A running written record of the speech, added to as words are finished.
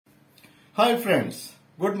Hi friends,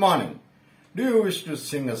 good morning. Do you wish to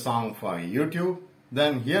sing a song for YouTube?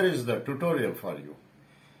 Then here is the tutorial for you.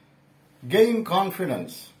 Gain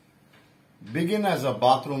confidence. Begin as a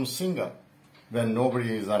bathroom singer when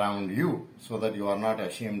nobody is around you so that you are not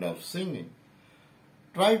ashamed of singing.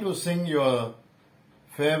 Try to sing your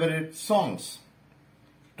favorite songs.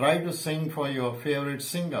 Try to sing for your favorite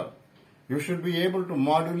singer. You should be able to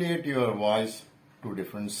modulate your voice to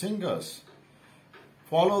different singers.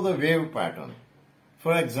 Follow the wave pattern.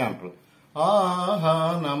 For example,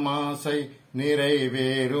 Aha namasai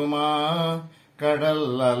niraiveruma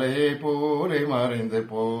kadallale pole marinde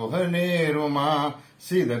poha neruma.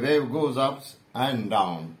 See, the wave goes up and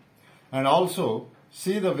down. And also,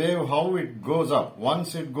 see the wave how it goes up.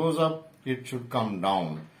 Once it goes up, it should come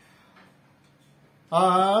down.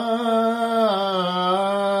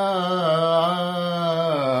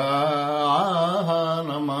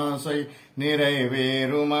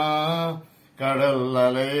 Niraiveruma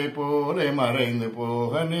kadallale pole maraindu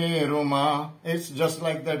poha neruma. It's just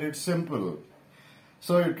like that, it's simple.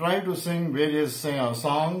 So you try to sing various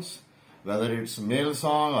songs, whether it's male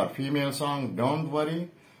song or female song, don't worry.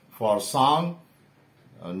 For song,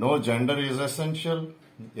 no gender is essential.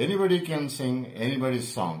 Anybody can sing anybody's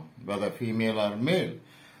song, whether female or male.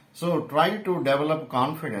 So try to develop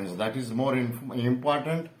confidence. That is more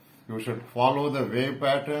important. You should follow the wave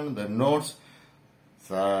pattern, the notes.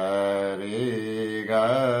 Sa re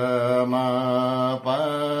ga ma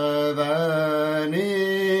pa da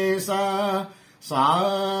ni sa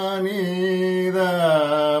ni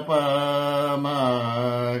da pa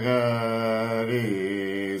ma ga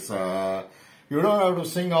re sa. You don't have to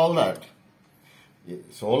sing all that.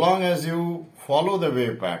 So long as you follow the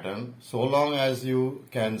wave pattern, so long as you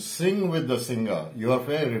can sing with the singer, your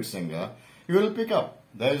favorite singer, you will pick up.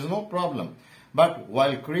 There is no problem. But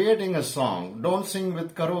while creating a song, don't sing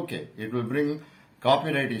with karaoke. It will bring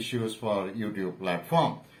copyright issues for YouTube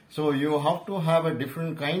platform. So you have to have a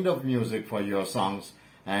different kind of music for your songs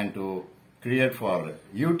and to create for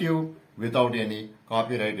YouTube without any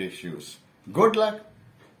copyright issues. Good luck.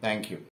 Thank you.